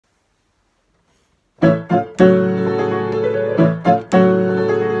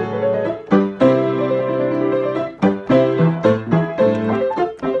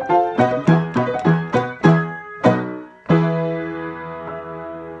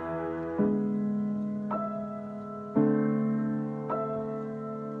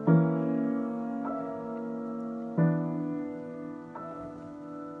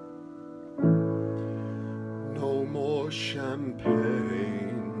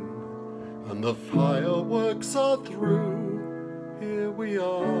When the fireworks are through, here we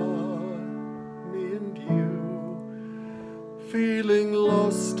are, me and you, feeling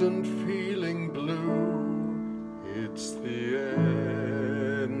lost and feeling blue. It's the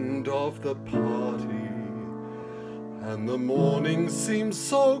end of the party, and the morning seems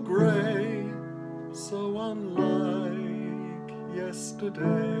so grey, so unlike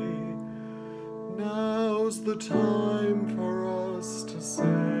yesterday. Now's the time for us to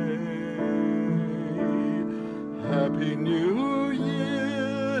say Happy New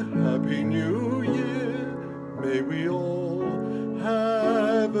Year, Happy New Year. May we all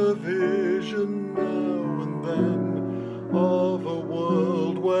have a vision now and then of a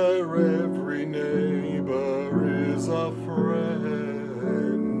world where every neighbour is a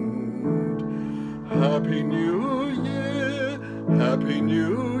friend. Happy New Year, Happy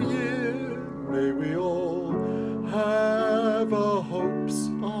New Year. May we all have our hopes,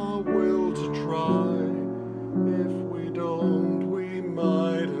 our will to try. If we don't, we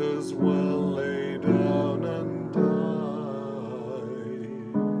might as well lay down and die.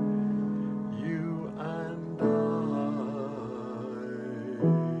 You and I.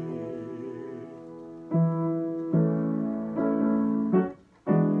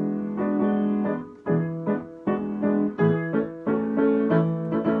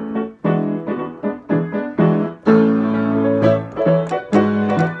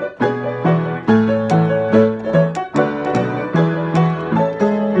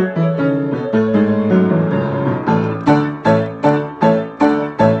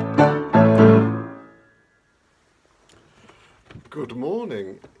 Good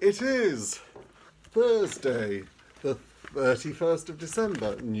morning. It is Thursday, the 31st of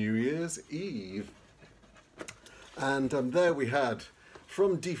December, New Year's Eve. And there we had,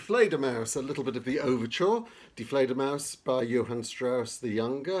 from Die Fledermaus, a little bit of the overture. Die Fledermaus by Johann Strauss the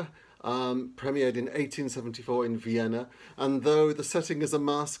Younger, premiered in 1874 in Vienna. And though the setting is a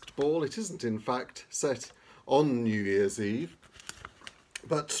masked ball, it isn't in fact set on New Year's Eve.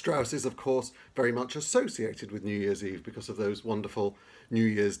 But Strauss is, of course, very much associated with New Year's Eve because of those wonderful New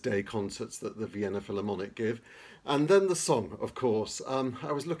Year's Day concerts that the Vienna Philharmonic give. And then the song, of course.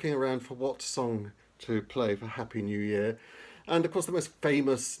 I was looking around for what song to play for Happy New Year. And, of course, the most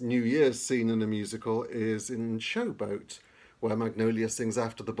famous New Year's scene in a musical is in Showboat, where Magnolia sings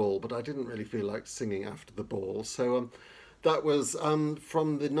After the Ball. But I didn't really feel like singing After the Ball. So that was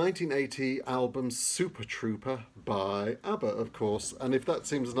from the 1980 album Super Trooper by ABBA, of course. And if that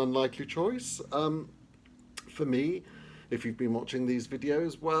seems an unlikely choice, for me, if you've been watching these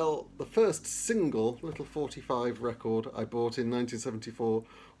videos, well, the first single, little 45 record I bought in 1974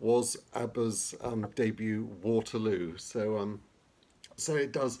 was ABBA's debut Waterloo. So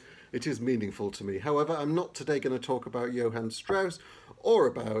it is meaningful to me. However, I'm not today going to talk about Johann Strauss or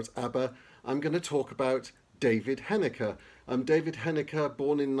about ABBA. I'm going to talk about David Heneker. David Heneker,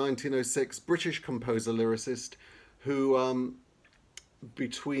 born in 1906, British composer lyricist, who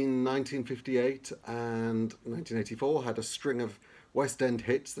between 1958 and 1984 had a string of West End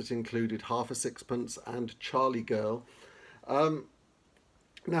hits that included Half a Sixpence and Charlie Girl.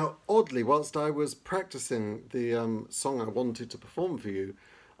 Now, oddly, whilst I was practicing the song I wanted to perform for you,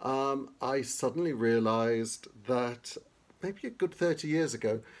 I suddenly realised that maybe a good 30 years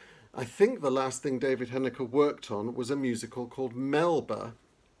ago, I think the last thing David Heneker worked on was a musical called Melba,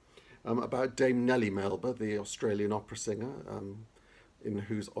 about Dame Nellie Melba, the Australian opera singer, in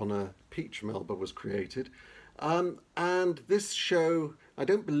whose honour Peach Melba was created. And this show, I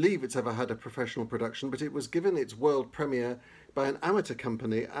don't believe it's ever had a professional production, but it was given its world premiere by an amateur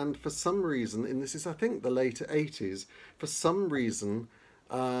company, and for some reason, and this is I think the late 80s, for some reason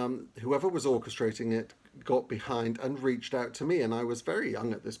whoever was orchestrating it got behind and reached out to me, and I was very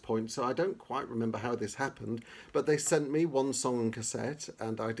young at this point, so I don't quite remember how this happened, but they sent me one song on cassette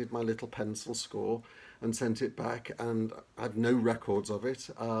and I did my little pencil score and sent it back, and I have no records of it,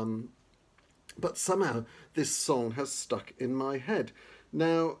 but somehow this song has stuck in my head.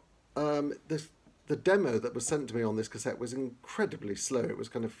 Now, the demo that was sent to me on this cassette was incredibly slow. It was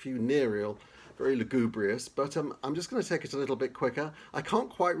kind of funereal, very lugubrious, but I'm just going to take it a little bit quicker. I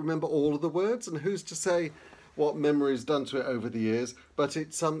can't quite remember all of the words, and who's to say what memory's done to it over the years, but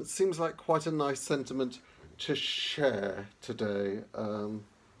it seems like quite a nice sentiment to share today.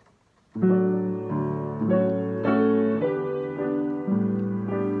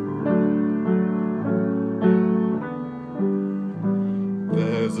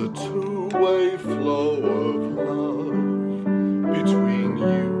 There's a two-way flow of love between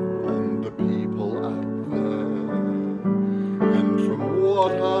you and the people out there, and from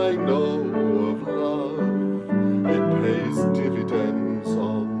what I know of love, it pays dividends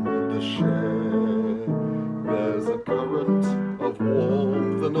on the share.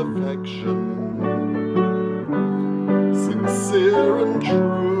 affection, sincere and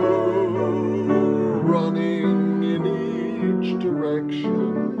true, running in each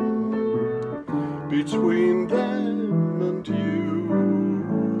direction, between them and you.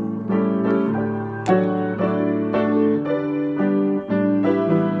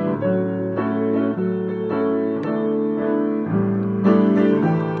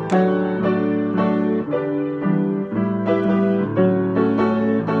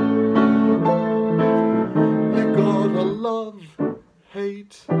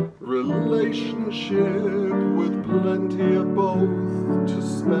 Love-hate relationship with plenty of both to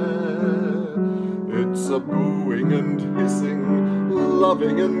spare. It's a booing and hissing,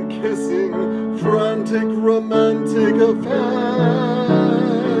 loving and kissing, frantic romantic affair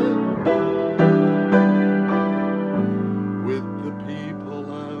with the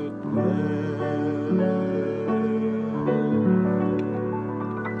people out there.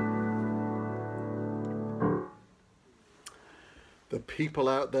 The People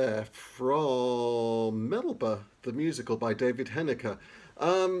Out There from Melba, the musical by David Heneker.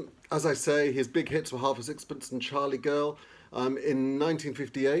 As I say, his big hits were Half a Sixpence and Charlie Girl. In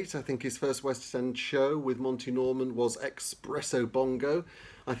 1958, I think his first West End show with Monty Norman was Espresso Bongo.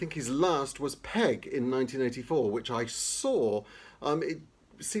 I think his last was Peg in 1984, which I saw. It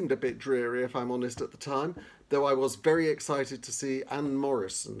seemed a bit dreary, if I'm honest, at the time, though I was very excited to see Anne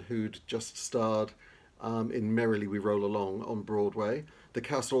Morrison, who'd just starred in Merrily We Roll Along on Broadway. The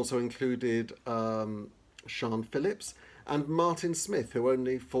cast also included Sian Phillips and Martin Smith, who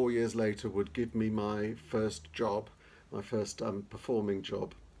only 4 years later would give me my first job, my first performing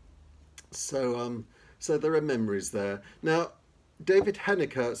job. So there are memories there. Now, David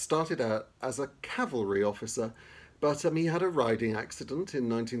Heneker started out as a cavalry officer, but he had a riding accident in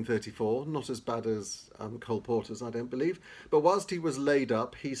 1934, not as bad as Cole Porter's, I don't believe. But whilst he was laid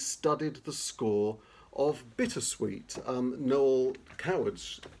up, he studied the score of Bittersweet, Noel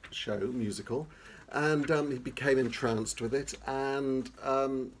Coward's show, musical, and he became entranced with it, and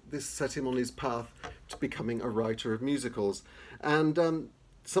this set him on his path to becoming a writer of musicals. And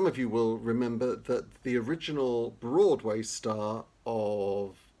some of you will remember that the original Broadway star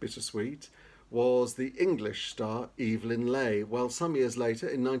of Bittersweet was the English star Evelyn Leigh. Well, some years later,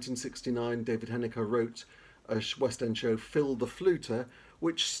 in 1969, David Heneker wrote a West End show, Phil the Fluter,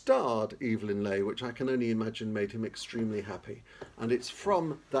 which starred Evelyn Leigh, which I can only imagine made him extremely happy. And it's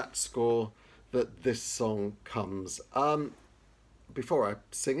from that score that this song comes. Before I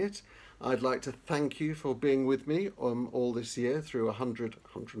sing it, I'd like to thank you for being with me all this year through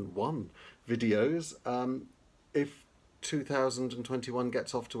 101 videos. If 2021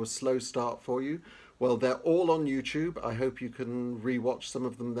 gets off to a slow start for you, well, they're all on YouTube. I hope you can rewatch some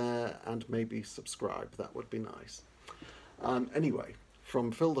of them there and maybe subscribe. That would be nice. Anyway,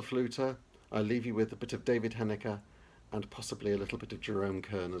 from Phil the Fluter, I leave you with a bit of David Heneker and possibly a little bit of Jerome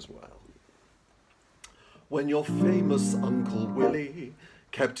Kern as well. When your famous Uncle Willie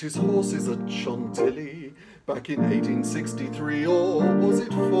kept his horses at Chantilly back in 1863, or was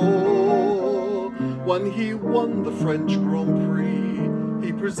it 4? When he won the French Grand Prix,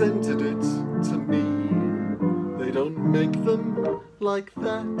 he presented it to me. They don't make them like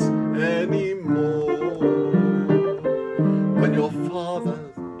that anymore. When your father,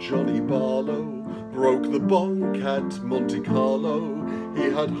 Johnny Barlow, broke the bank at Monte Carlo, he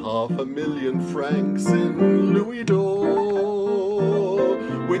had 500,000 francs in louis d'or,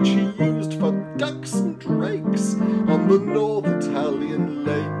 which he used for ducks and drakes on the North Italian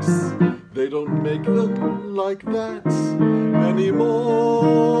lakes. They don't make them like that anymore.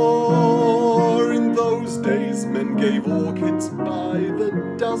 In those days, men gave orchids by the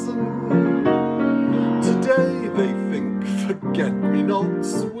dozen. Today they think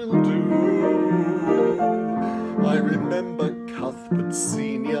forget-me-nots will do. I remember Cuthbert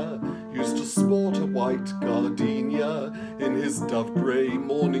Senior used to sport a white gardenia in his dove-grey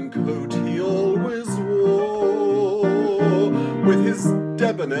morning coat he always wore, with his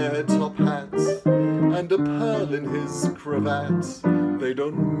debonair top hat and a pearl in his cravat. They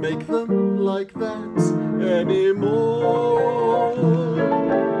don't make them like that anymore.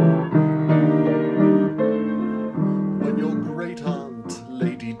 When your great-aunt,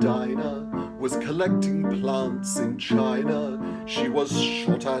 Lady Dinah, was collecting plants in China, she was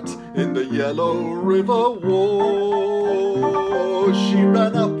shot at in the Yellow River War. She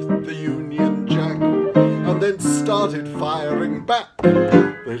ran up the Union Jack and then started firing back.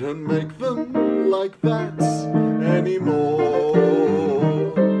 They don't make them like that anymore.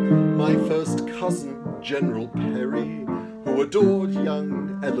 My first cousin, General Perry, who who adored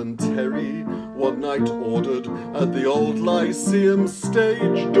young Ellen Terry, one night ordered at the old Lyceum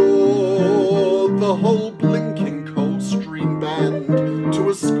stage door the whole blinking Coldstream band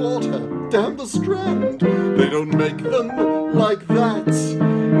to escort her down the Strand. They don't make them like that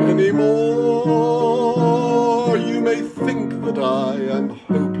anymore. You may think that I am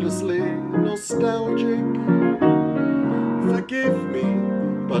hopelessly nostalgic. Forgive me,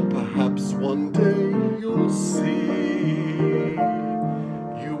 but perhaps one day you'll see.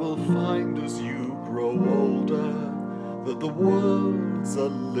 You will find as you grow older that the world's a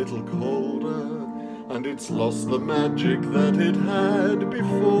little colder, and it's lost the magic that it had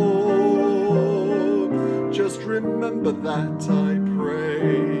before. Just remember that, I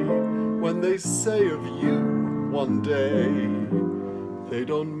pray, when they say of you one day, they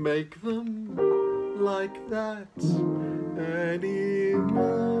don't make them like that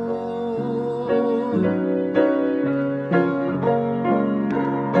anymore.